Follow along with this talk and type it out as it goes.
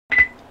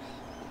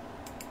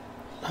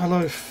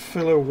Hello,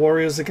 fellow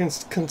warriors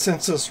against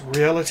consensus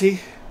reality,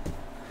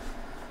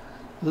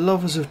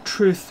 lovers of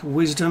truth,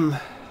 wisdom,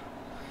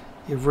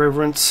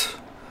 irreverence,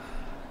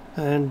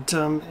 and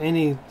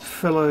any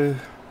fellow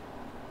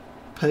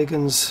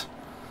pagans,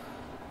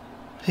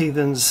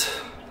 heathens,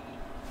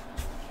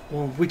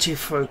 or witchy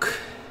folk.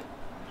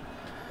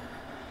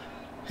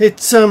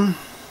 It's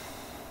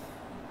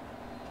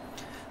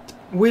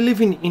we live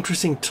in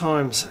interesting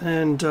times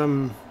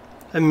and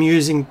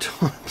amusing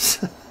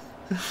times.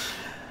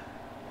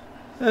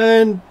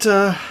 And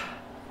the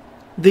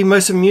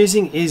most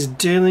amusing is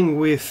dealing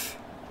with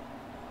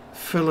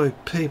fellow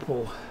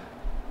people,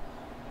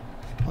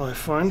 I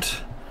find.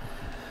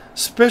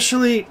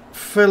 Especially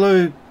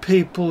fellow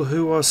people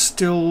who are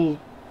still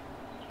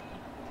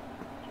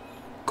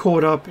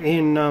caught up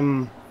in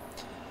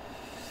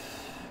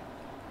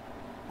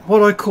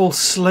what I call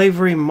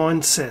slavery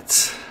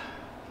mindsets.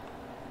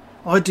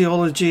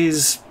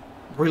 Ideologies,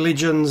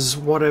 religions,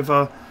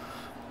 whatever,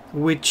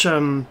 which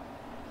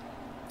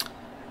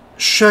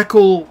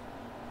shackle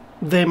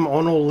them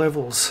on all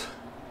levels,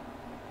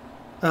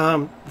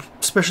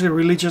 especially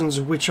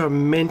religions which are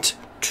meant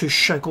to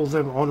shackle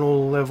them on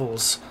all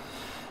levels.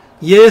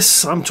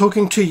 Yes, I'm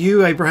talking to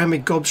you,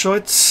 Abrahamic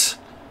gobshites.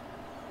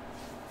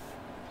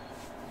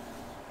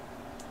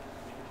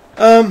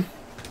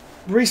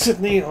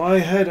 Recently I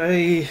had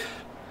a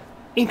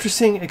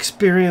interesting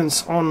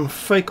experience on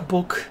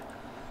Facebook.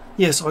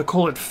 Yes, I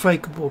call it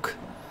Facebook,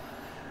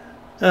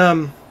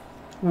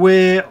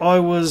 where I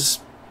was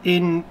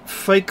in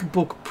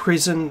Facebook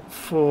prison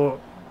for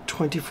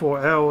 24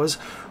 hours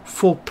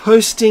for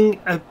posting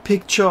a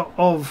picture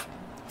of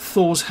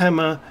Thor's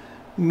hammer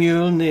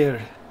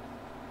Mjolnir.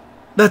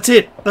 That's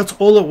it. That's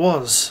all it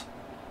was.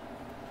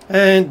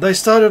 And they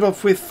started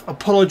off with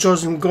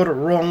apologizing, got it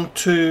wrong,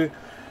 to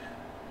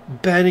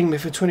banning me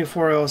for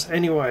 24 hours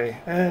anyway.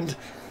 And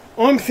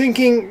I'm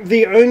thinking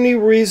the only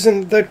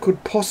reason that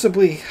could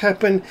possibly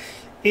happen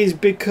is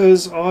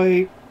because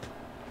I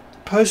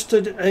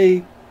posted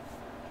a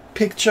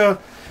picture,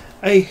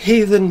 a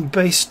heathen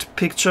based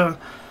picture,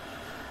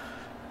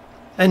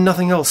 and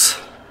nothing else.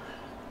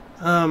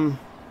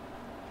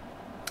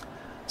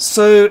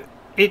 So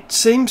it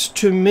seems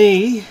to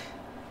me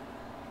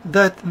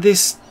that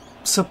this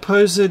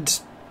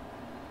supposed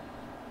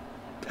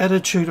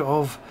attitude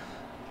of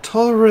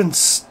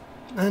tolerance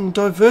and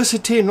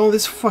diversity and all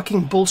this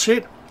fucking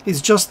bullshit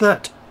is just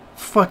that,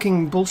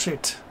 fucking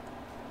bullshit.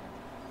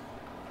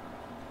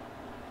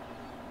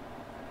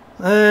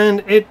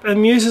 And it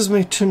amuses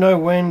me to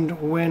no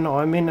end when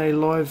I'm in a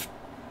live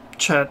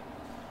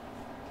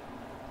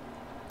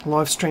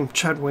stream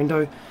chat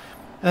window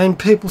and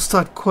people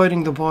start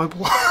quoting the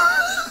Bible.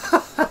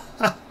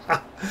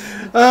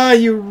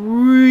 You're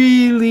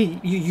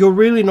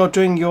really not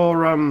doing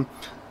your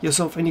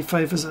yourself any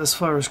favors as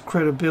far as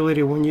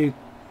credibility when you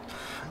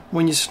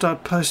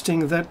start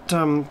posting that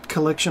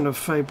collection of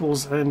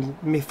fables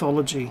and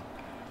mythology.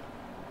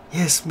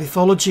 Yes,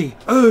 mythology.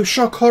 Oh,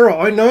 shock horror.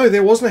 I know,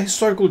 there wasn't a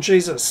historical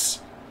Jesus.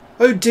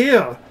 Oh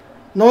dear.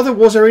 Neither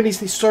was there any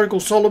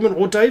historical Solomon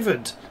or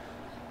David.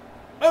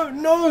 Oh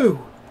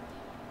no.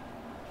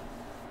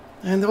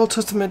 And the Old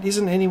Testament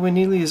isn't anywhere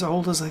nearly as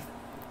old as they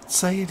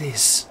say it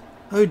is.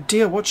 Oh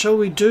dear, what shall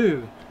we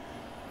do?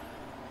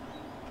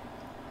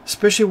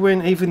 Especially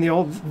when even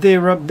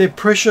their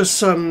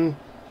precious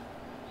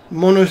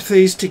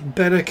monotheistic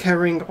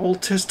banner-carrying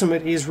Old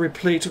Testament is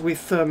replete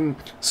with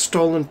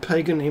stolen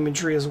pagan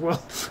imagery as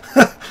well.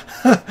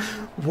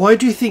 Why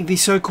do you think the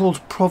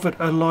so-called prophet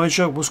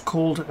Elijah was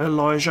called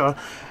Elijah,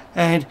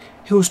 and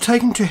he was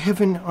taken to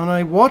heaven on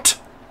a what?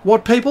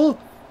 What, people?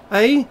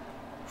 A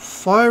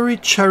fiery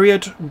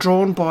chariot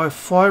drawn by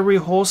fiery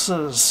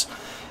horses.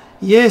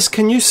 Yes,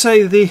 can you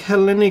say the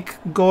Hellenic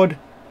god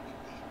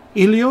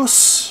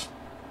Ilios?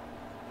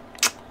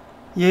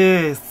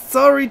 Yeah,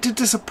 sorry to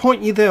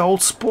disappoint you there,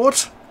 old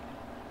sport.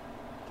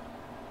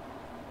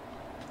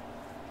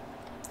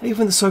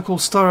 Even the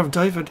so-called Star of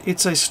David,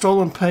 it's a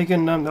stolen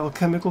pagan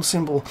alchemical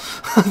symbol.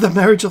 The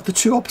marriage of the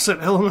two opposite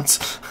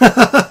elements.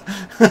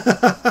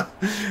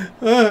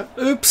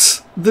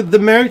 Oops. The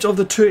marriage of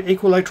the two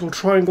equilateral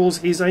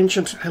triangles is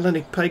ancient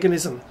Hellenic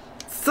paganism.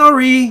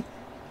 Sorry.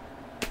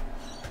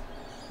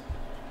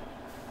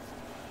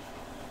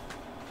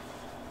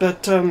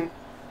 But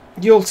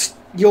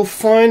you'll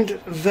find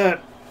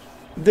that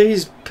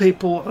these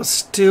people are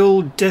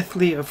still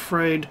deathly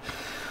afraid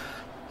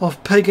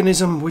of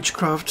paganism,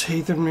 witchcraft,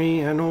 heathenry,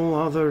 and all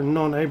other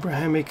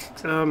non-Abrahamic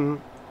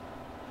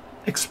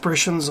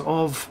expressions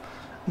of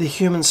the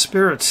human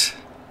spirit.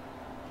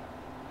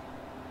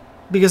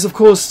 Because, of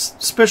course,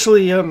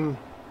 especially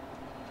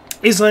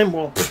Islam,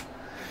 well,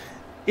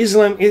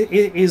 Islam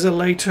is a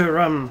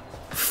later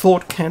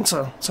thought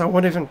cancer, so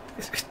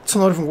it's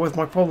not even worth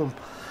my problem.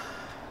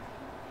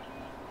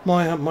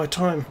 My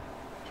time.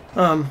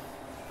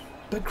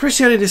 But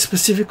Christianity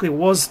specifically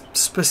was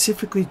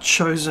specifically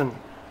chosen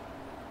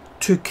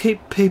to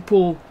keep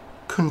people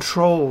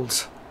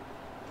controlled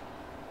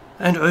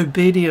and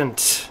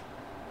obedient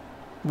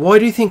Why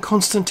do you think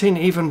Constantine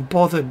even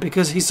bothered?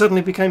 Because he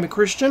suddenly became a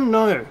Christian?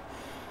 No.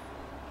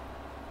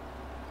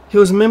 He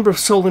was a member of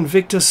Sol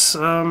Invictus,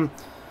 mind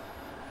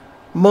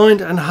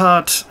and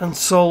heart and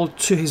soul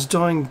to his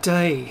dying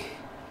day.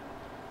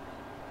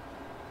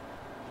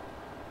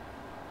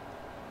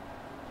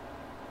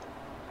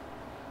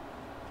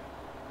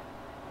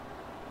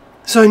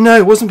 So no,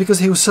 it wasn't because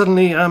he was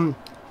suddenly,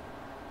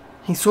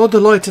 he saw the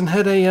light and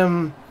had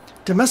a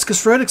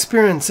Damascus Road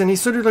experience, and he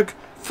sort of like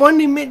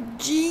finally met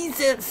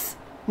Jesus.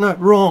 No,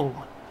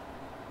 wrong.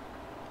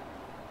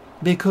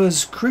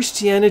 Because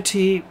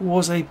Christianity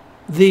was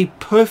the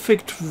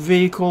perfect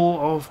vehicle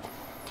of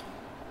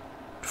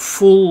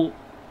full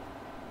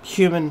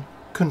human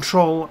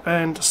control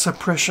and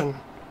suppression.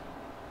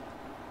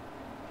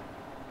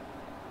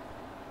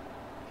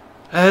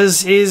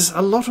 As is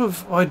a lot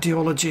of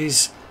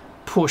ideologies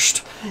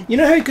pushed. You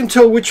know how you can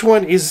tell which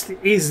one is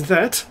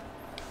that?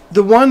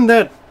 The one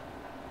that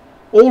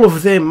all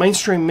of them,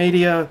 mainstream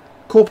media,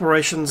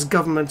 corporations,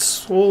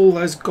 governments, all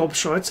those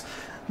gobshites,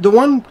 the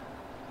one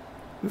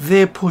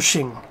they're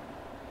pushing.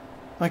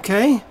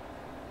 Okay?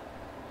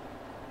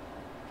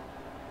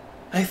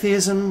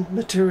 Atheism,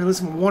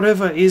 materialism,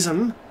 whatever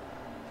ism,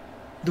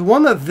 the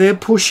one that they're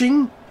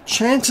pushing,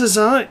 chances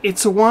are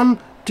it's a one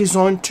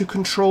designed to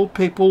control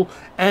people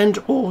and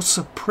or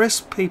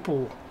suppress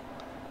people.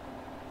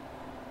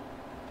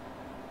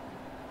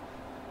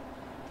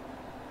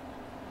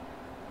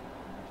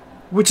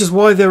 Which is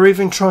why they're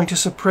even trying to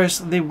suppress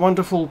the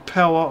wonderful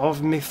power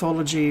of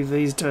mythology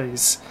these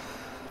days,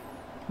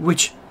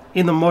 which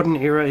in the modern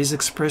era is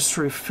expressed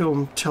through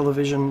film,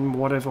 television,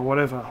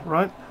 whatever,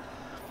 right?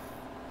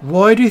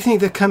 Why do you think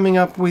they're coming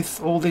up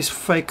with all this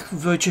fake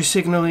virtue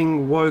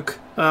signaling, woke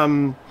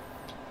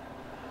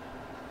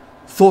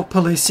thought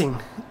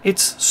policing?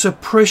 It's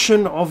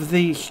suppression of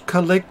the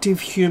collective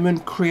human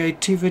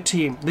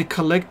creativity, the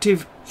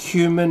collective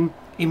human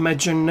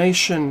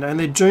imagination, and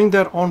they're doing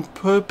that on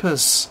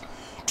purpose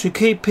to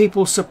keep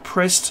people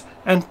suppressed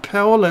and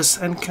powerless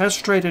and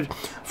castrated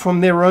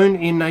from their own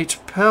innate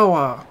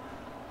power,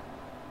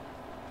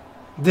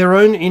 their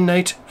own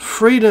innate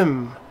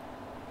freedom.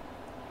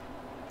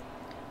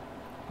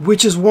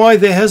 Which is why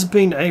there has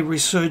been a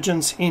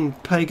resurgence in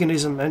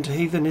paganism and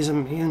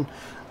heathenism in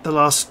the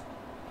last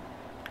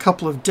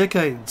couple of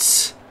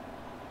decades.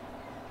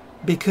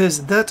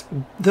 Because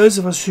those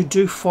of us who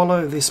do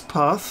follow this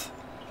path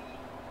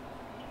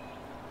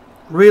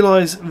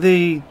realize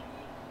the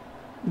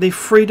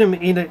freedom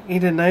it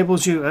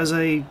enables you as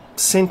a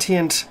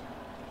sentient,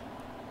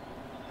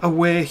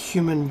 aware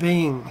human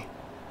being.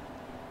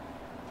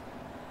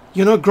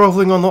 You're not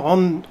groveling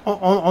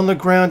on the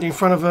ground in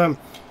front of a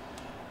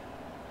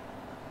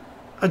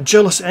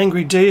jealous,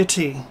 angry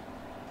deity,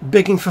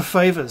 begging for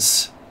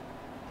favors,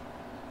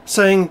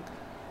 saying,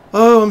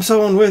 "Oh, I'm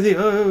so unworthy.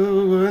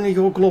 Oh, only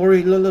your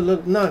glory." La, la, la.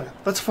 No,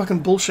 that's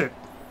fucking bullshit.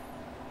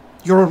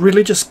 You're a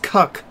religious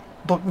cuck,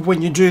 but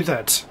when you do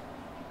that.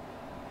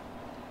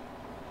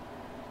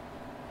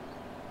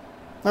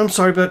 I'm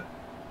sorry, but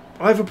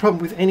I have a problem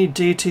with any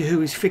deity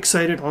who is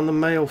fixated on the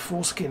male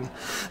foreskin.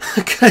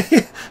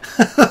 Okay?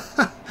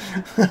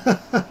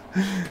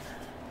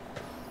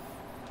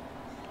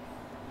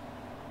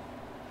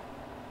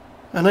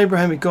 An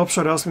Abrahamic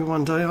gobshite asked me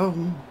one day, "Oh,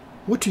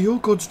 what do your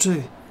gods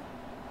do?"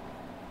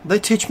 They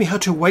teach me how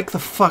to wake the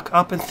fuck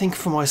up and think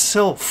for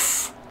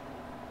myself.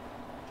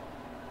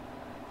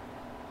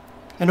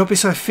 And not be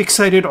so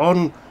fixated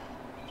on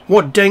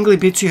what dangly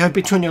bits you have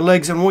between your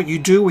legs and what you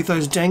do with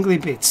those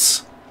dangly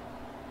bits.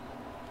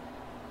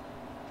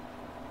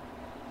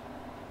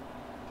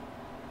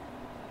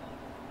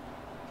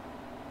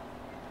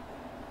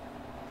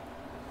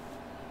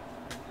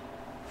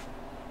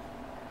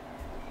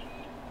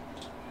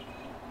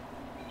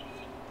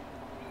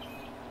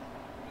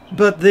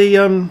 But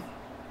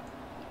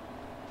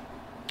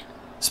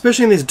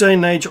especially in this day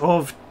and age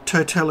of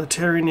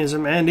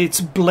totalitarianism, and it's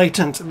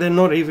blatant, they're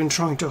not even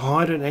trying to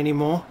hide it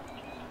anymore.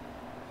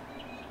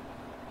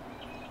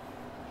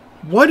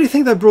 Why do you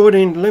think they brought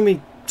in, let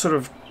me sort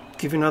of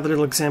give you another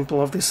little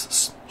example of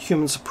this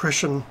human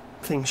suppression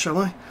thing, shall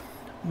I?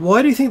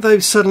 Why do you think they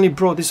suddenly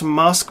brought this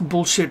mask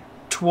bullshit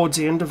towards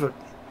the end of it?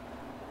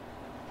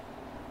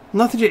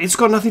 It's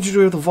got nothing to do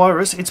with the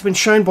virus. It's been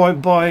shown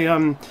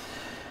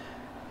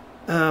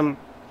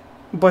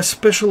by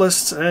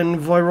specialists and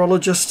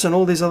virologists and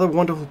all these other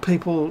wonderful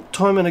people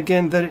time and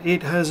again that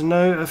it has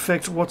no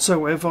effect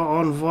whatsoever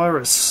on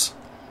virus.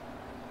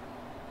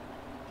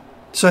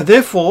 So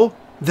therefore,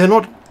 they're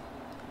not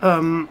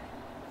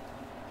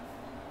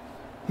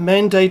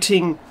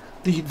mandating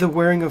the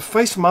wearing of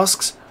face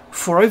masks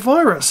for a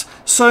virus.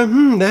 So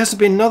there has to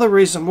be another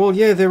reason. Well,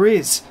 yeah, there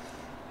is.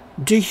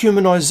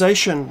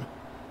 Dehumanization.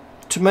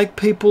 To make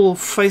people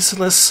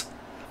faceless,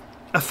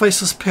 a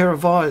faceless pair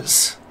of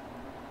eyes.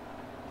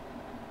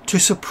 To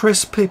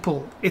suppress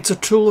people. It's a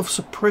tool of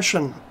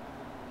suppression.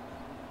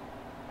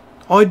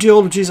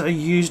 Ideologies are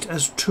used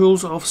as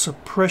tools of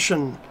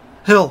suppression.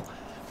 Hell,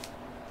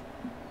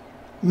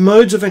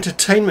 modes of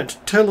entertainment,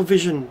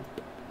 television,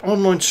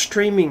 online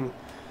streaming,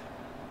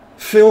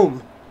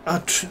 film,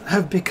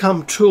 have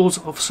become tools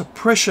of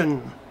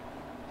suppression,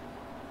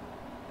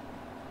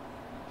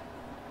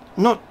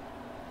 not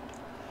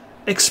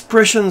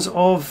expressions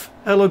of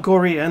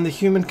allegory and the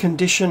human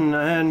condition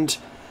and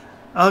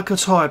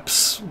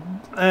archetypes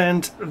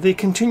and the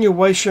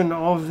continuation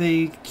of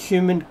the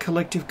human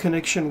collective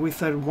connection with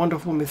that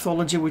wonderful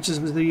mythology, which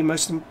is the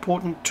most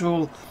important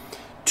tool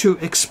to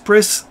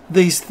express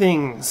these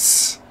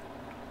things.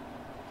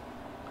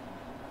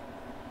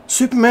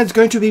 Superman's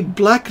going to be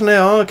black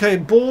now. Okay,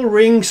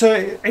 boring.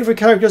 So every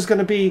character is going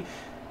to be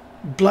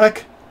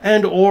black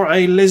and or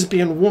a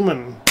lesbian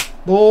woman.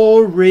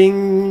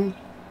 Boring.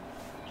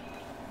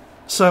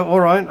 So,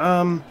 alright,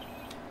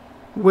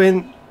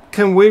 when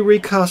can we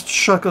recast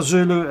Shaka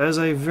Zulu as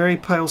a very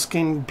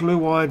pale-skinned,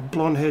 blue-eyed,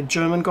 blonde-haired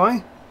German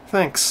guy?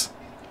 Thanks.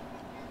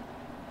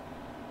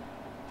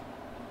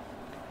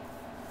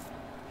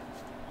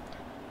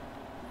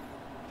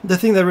 The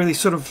thing that really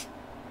sort of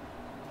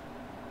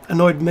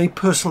annoyed me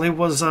personally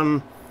was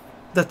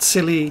that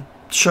silly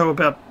show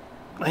about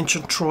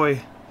ancient Troy,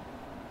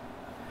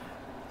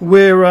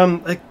 where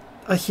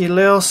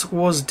Achilles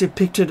was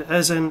depicted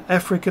as an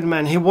African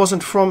man. He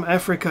wasn't from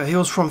Africa, he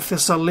was from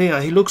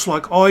Thessalia. He looks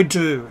like I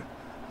do.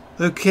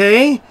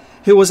 Okay?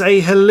 He was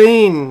a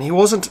Hellene, he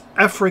wasn't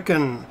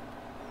African.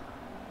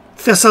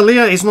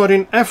 Thessalia is not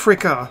in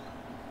Africa.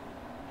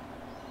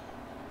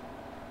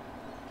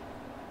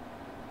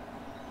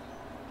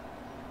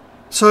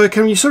 So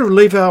can you sort of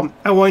leave our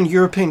own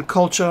European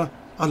culture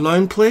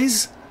alone,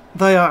 please?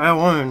 They are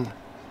our own.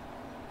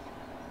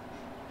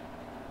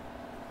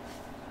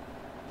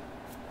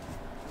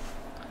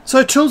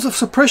 So, tools of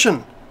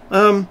suppression.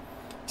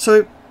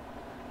 So,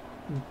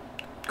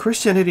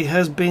 Christianity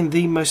has been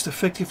the most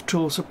effective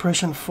tool of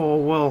suppression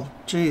for, well,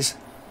 geez,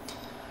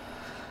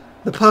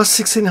 the past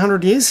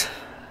 1600 years.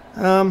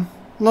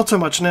 Not so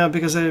much now,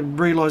 because they're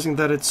realizing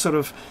that it's sort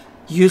of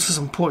useless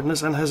and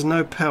pointless and has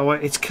no power.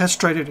 It's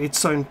castrated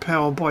its own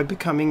power by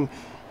becoming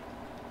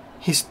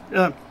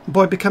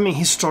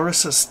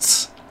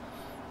historicists.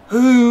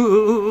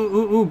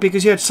 Ooh,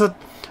 because you had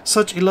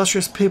such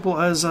illustrious people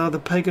as the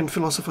pagan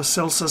philosopher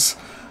Celsus,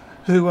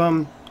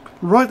 who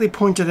rightly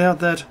pointed out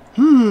that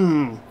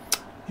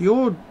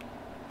your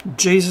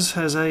Jesus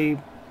bears a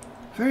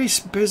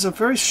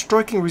very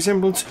striking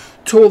resemblance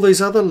to all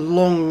these other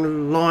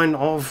long line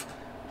of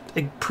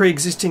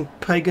pre-existing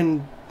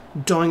pagan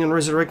dying and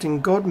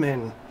resurrecting God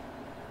men.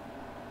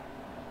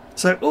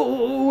 So,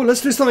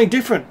 let's do something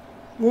different.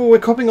 We're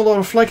copying a lot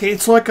of flake.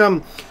 It's like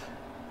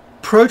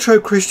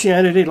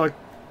proto-Christianity, like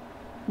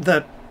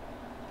that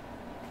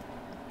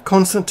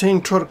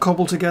Constantine tried to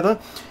cobble together.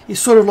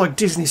 It's sort of like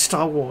Disney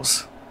Star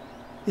Wars.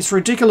 It's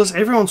ridiculous.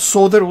 Everyone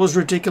saw that it was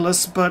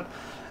ridiculous, but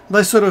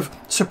they sort of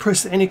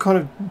suppressed any kind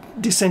of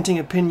dissenting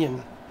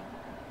opinion.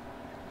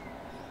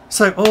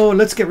 So,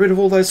 let's get rid of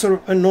all those sort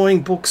of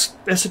annoying books,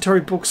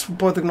 esoteric books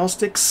by the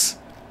Gnostics.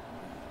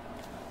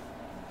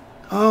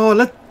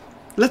 Let's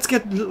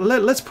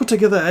put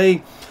together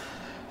a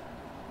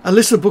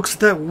list of books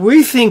that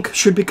we think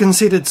should be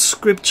considered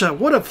scripture.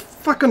 What a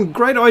fucking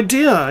great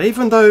idea,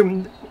 even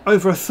though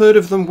over a third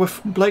of them were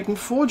blatant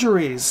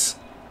forgeries.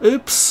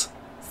 Oops,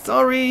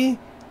 sorry.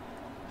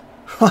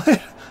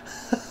 Right?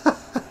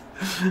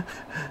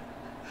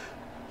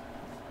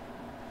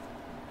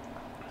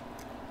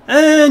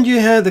 And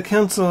you had the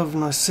Council of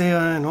Nicaea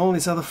and all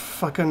these other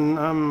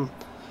fucking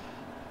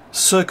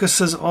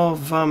circuses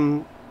of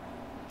the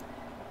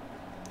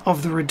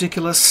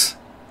ridiculous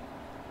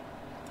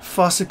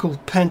farcical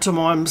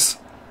pantomimes,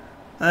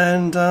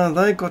 and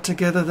they got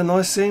together the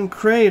Nicene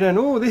Creed, and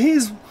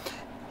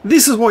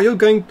this is what you're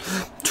going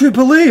to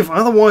believe,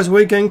 otherwise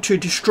we're going to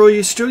destroy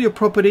you, steal your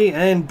property,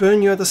 and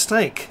burn you at the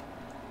stake.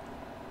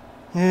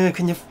 Yeah,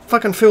 can you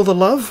fucking feel the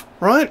love,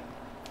 right?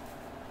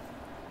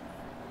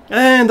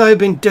 And they've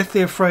been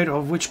deathly afraid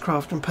of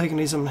witchcraft and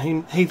paganism,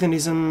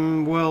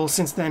 heathenism, well,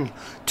 since then,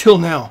 till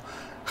now.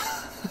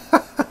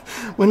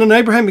 When an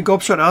Abrahamic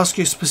gobshite asks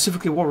you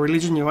specifically what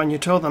religion you are and you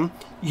tell them,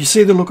 you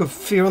see the look of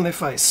fear on their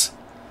face.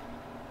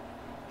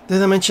 Then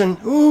they mention,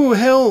 ooh,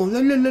 hell, la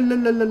la la la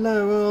la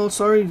la. Well,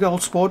 sorry,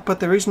 old sport, but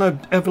there is no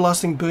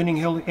everlasting burning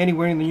hell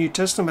anywhere in the New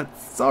Testament.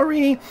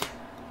 Sorry.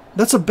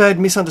 That's a bad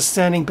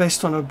misunderstanding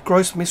based on a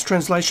gross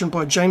mistranslation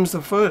by James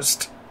I.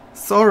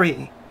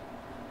 Sorry.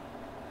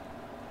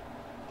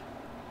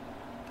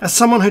 As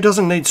someone who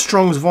doesn't need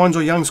Strong's, Vine's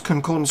or Young's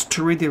concordance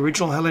to read the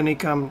original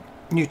Hellenic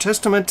New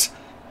Testament,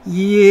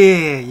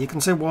 yeah, you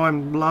can see why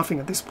I'm laughing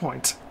at this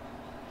point.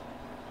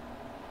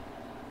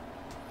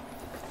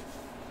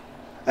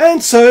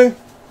 And so,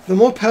 the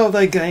more power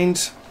they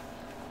gained,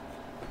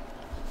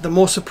 the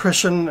more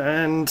suppression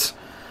and,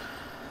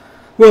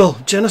 well,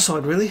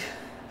 genocide really,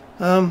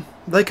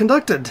 they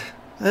conducted.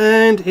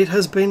 And it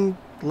has been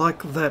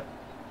like that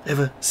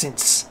ever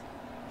since.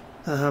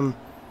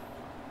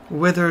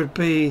 Whether it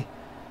be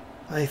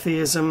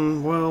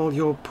atheism, well,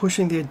 you're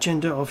pushing the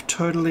agenda of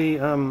totally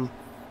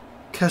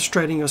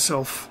castrating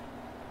yourself,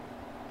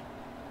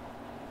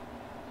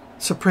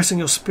 suppressing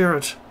your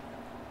spirit,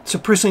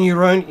 suppressing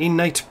your own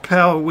innate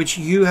power which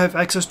you have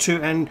access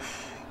to and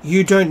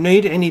You don't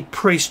need any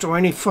priest or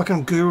any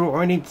fucking guru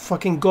or any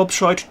fucking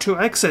gobshite to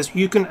access.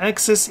 You can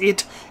access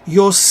it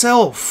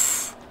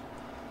yourself.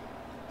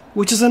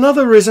 Which is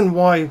another reason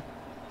why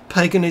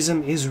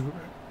paganism is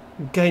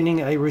gaining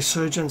a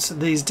resurgence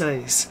these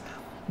days.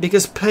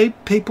 Because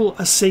people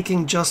are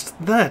seeking just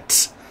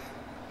that.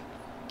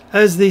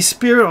 As the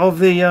spirit of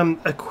the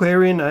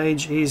Aquarian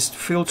age is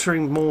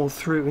filtering more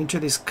through into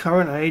this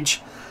current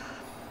age,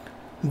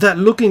 that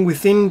looking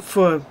within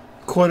for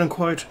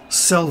quote-unquote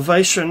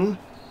salvation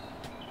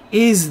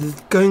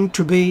is going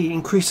to be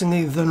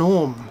increasingly the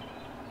norm.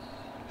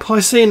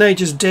 Piscean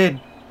age is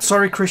dead.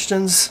 Sorry,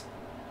 Christians.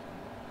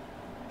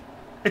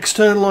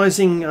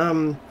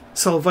 Externalizing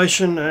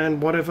salvation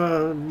and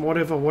whatever.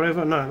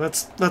 No,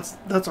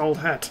 that's old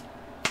hat.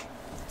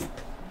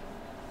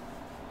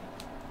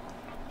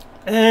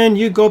 And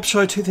you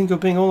gobshites who think you're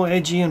being all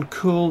edgy and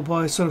cool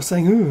by sort of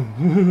saying, "Ooh,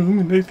 I'm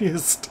an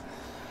atheist."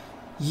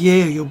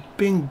 Yeah, you're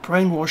being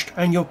brainwashed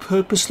and you're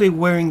purposely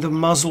wearing the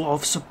muzzle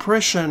of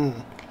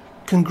suppression.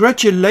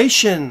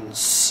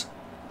 Congratulations!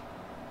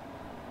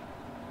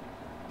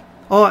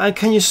 Oh, and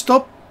can you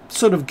stop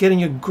sort of getting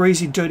your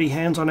greasy, dirty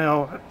hands on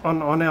our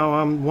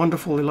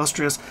wonderful,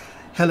 illustrious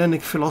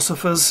Hellenic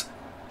philosophers?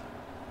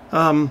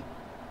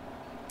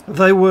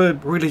 They were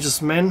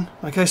religious men.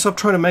 Okay, stop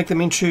trying to make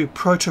them into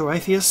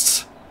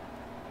proto-atheists.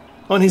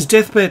 On his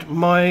deathbed,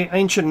 my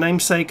ancient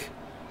namesake...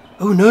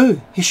 Oh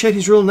no, he shared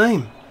his real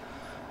name.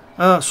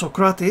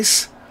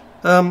 Socrates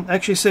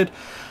actually said,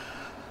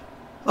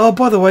 "Oh,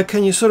 by the way,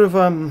 can you sort of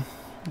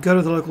go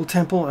to the local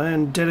temple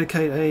and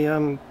dedicate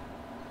a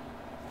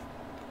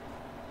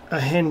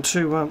hen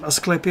to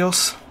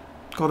Asclepios,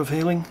 god of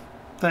healing?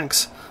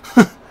 Thanks."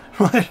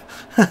 Right?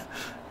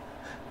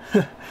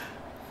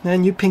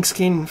 And you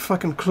pink-skinned,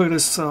 fucking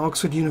clueless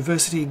Oxford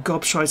University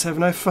gobshites have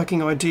no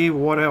fucking idea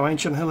what our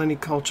ancient Hellenic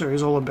culture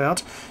is all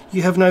about.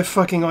 You have no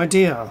fucking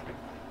idea.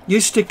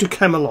 You stick to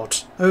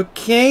Camelot,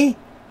 okay?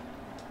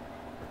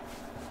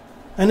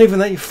 And even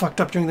that you fucked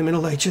up during the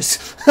Middle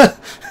Ages.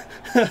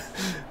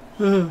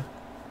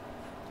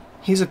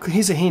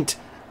 Here's a hint.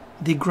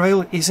 The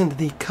Grail isn't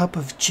the cup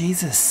of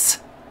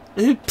Jesus.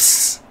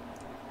 Oops.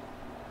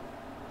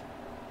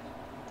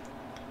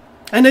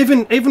 And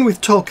even with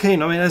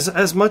Tolkien, I mean,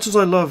 as much as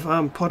I love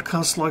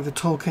podcasts like the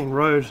Tolkien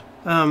Road,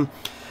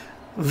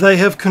 they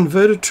have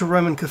converted to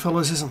Roman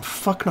Catholicism.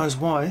 Fuck knows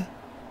why.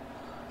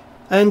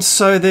 And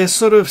so they're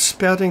sort of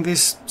spouting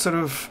this sort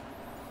of...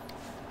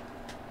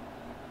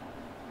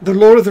 The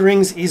Lord of the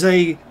Rings is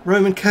a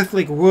Roman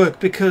Catholic work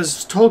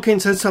because Tolkien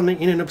said something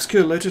in an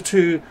obscure letter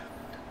to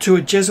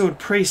a Jesuit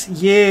priest.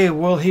 Yeah,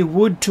 well, he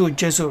would to a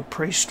Jesuit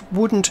priest,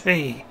 wouldn't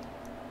he?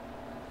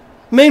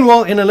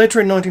 Meanwhile, in a letter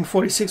in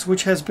 1946,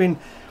 which has been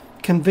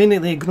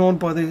conveniently ignored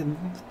by the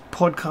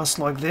podcasts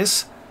like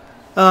this,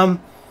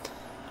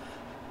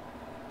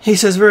 he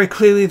says very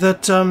clearly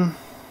that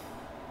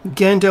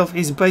Gandalf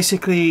is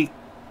basically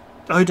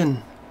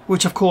Odin,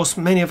 which of course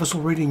many of us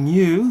already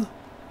knew.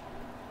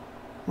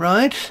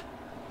 Right?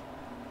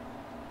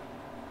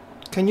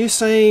 Can you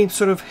say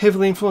sort of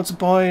heavily influenced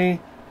by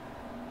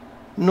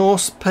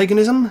Norse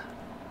paganism?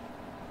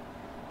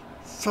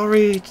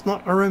 Sorry, it's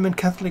not a Roman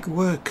Catholic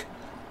work.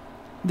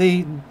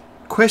 The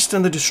quest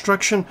and the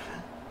destruction...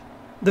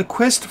 The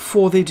quest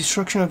for the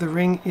destruction of the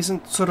ring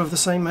isn't sort of the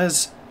same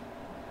as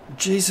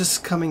Jesus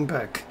coming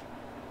back.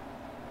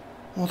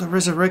 Or the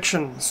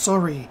resurrection,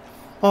 sorry.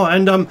 Oh,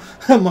 and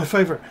my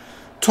favourite.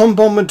 Tom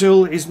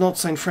Bombadil is not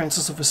St.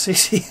 Francis of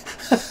Assisi.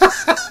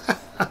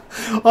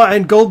 Oh,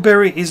 and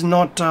Goldberry is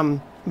not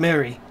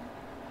Mary.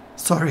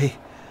 Sorry.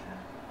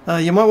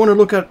 You might want to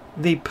look at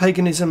the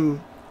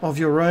paganism of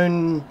your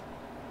own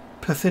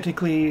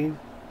pathetically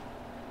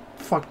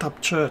fucked up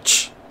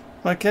church.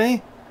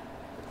 Okay?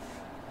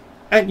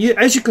 And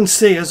as you can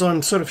see, as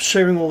I'm sort of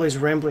sharing all these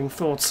rambling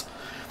thoughts,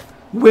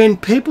 when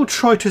people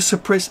try to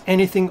suppress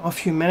anything of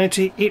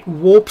humanity, it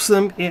warps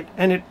them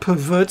and it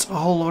perverts a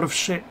whole lot of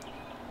shit.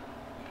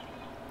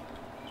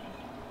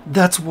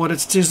 That's what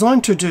it's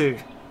designed to do.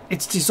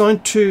 It's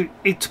designed to...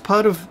 It's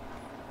part of...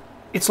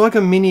 It's like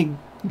a mini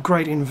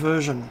great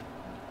inversion.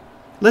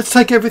 Let's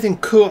take everything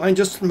cool and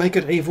just make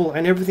it evil,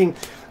 and everything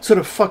sort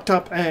of fucked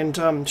up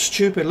and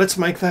stupid. Let's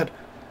make that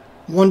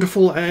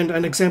wonderful and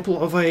an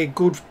example of a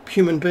good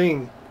human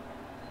being.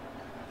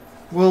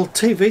 Well,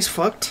 TV's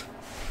fucked.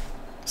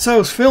 So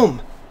is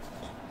film.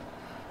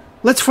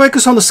 Let's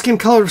focus on the skin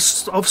colour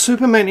of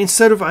Superman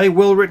instead of a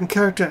well-written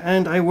character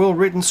and a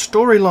well-written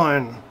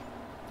storyline.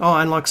 Oh,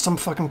 and like some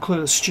fucking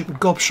clueless stupid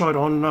gobshite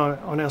on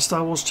our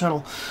Star Wars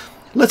channel.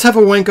 Let's have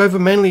a wank over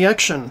manly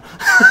action.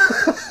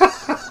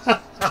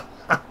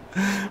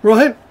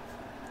 Right?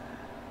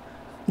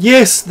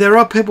 Yes, there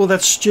are people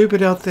that's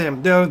stupid out there.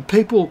 There are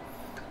people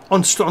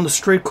on the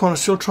street corner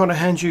still trying to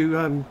hand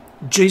you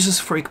Jesus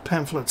freak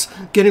pamphlets,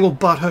 getting all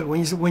butthurt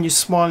when you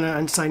smile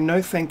and say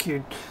no thank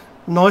you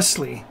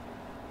nicely.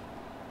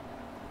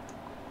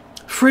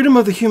 Freedom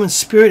of the human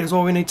spirit is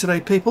all we need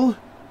today, people.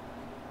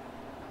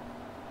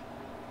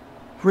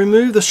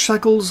 Remove the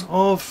shackles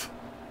of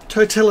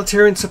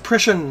totalitarian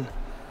suppression.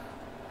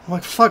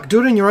 Like, fuck,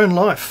 do it in your own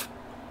life.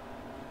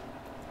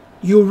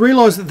 you'll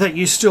realise that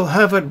you still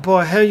have it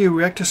by how you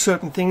react to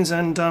certain things,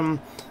 and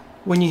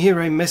when you hear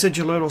a message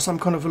alert or some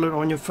kind of alert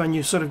on your phone,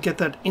 you sort of get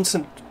that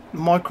instant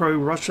micro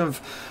rush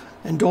of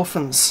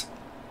endorphins,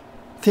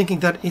 thinking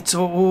that it's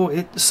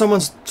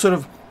someone's sort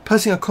of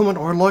posting a comment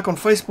or a like on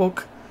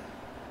Facebook.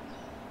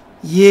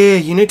 Yeah,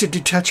 you need to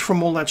detach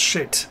from all that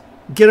shit.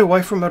 Get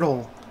away from it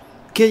all.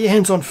 Get your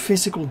hands on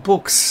physical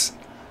books.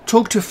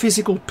 Talk to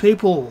physical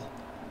people.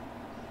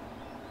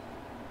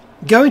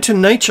 Go into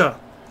nature.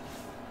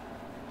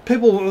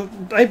 People,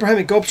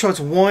 Abrahamic gobshites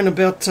whine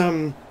about,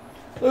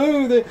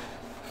 they're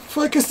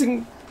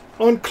focusing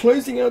on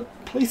closing out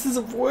places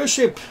of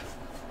worship.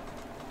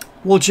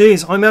 Well,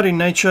 geez, I'm out in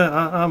nature.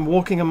 I'm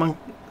walking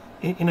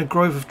in a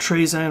grove of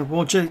trees, and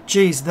well,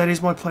 geez, that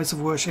is my place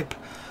of worship.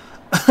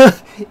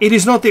 It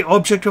is not the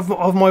object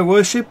of my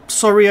worship.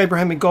 Sorry,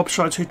 Abrahamic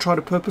gobshites who try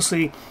to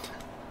purposely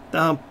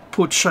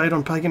put shade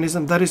on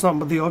paganism. That is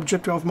not the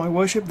object of my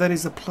worship. That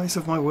is the place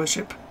of my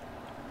worship.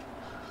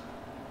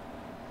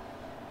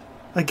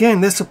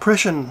 Again, there's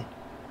suppression.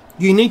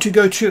 You need to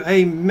go to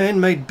a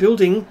man-made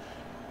building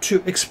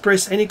to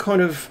express any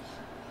kind of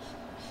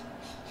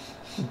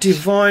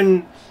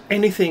divine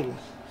anything,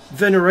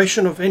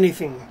 veneration of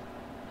anything.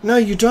 No,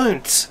 you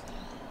don't.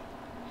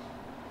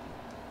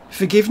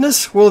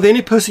 Forgiveness? Well, the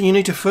only person you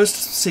need to first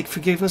seek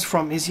forgiveness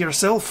from is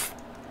yourself.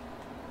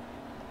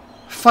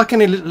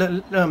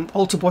 Fucking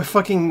altar boy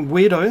fucking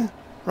weirdo,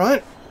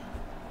 right?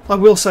 I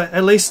will say,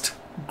 at least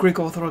Greek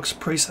Orthodox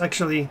priests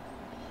actually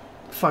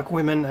fuck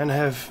women and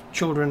have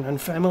children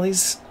and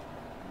families.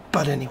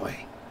 But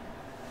anyway,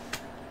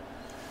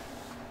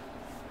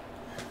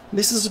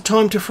 this is a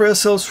time to free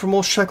ourselves from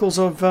all shackles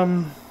of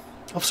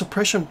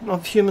suppression,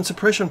 of human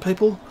suppression,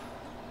 people.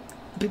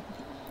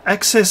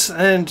 Access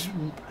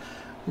and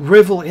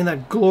revel in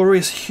that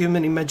glorious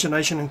human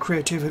imagination and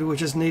creativity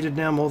which is needed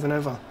now more than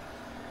ever.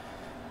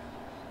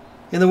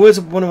 In the words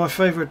of one of my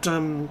favourite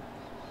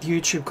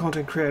YouTube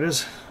content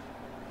creators.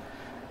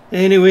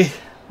 Anyway,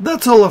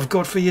 that's all I've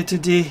got for you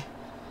today.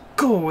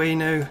 Go away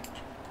now.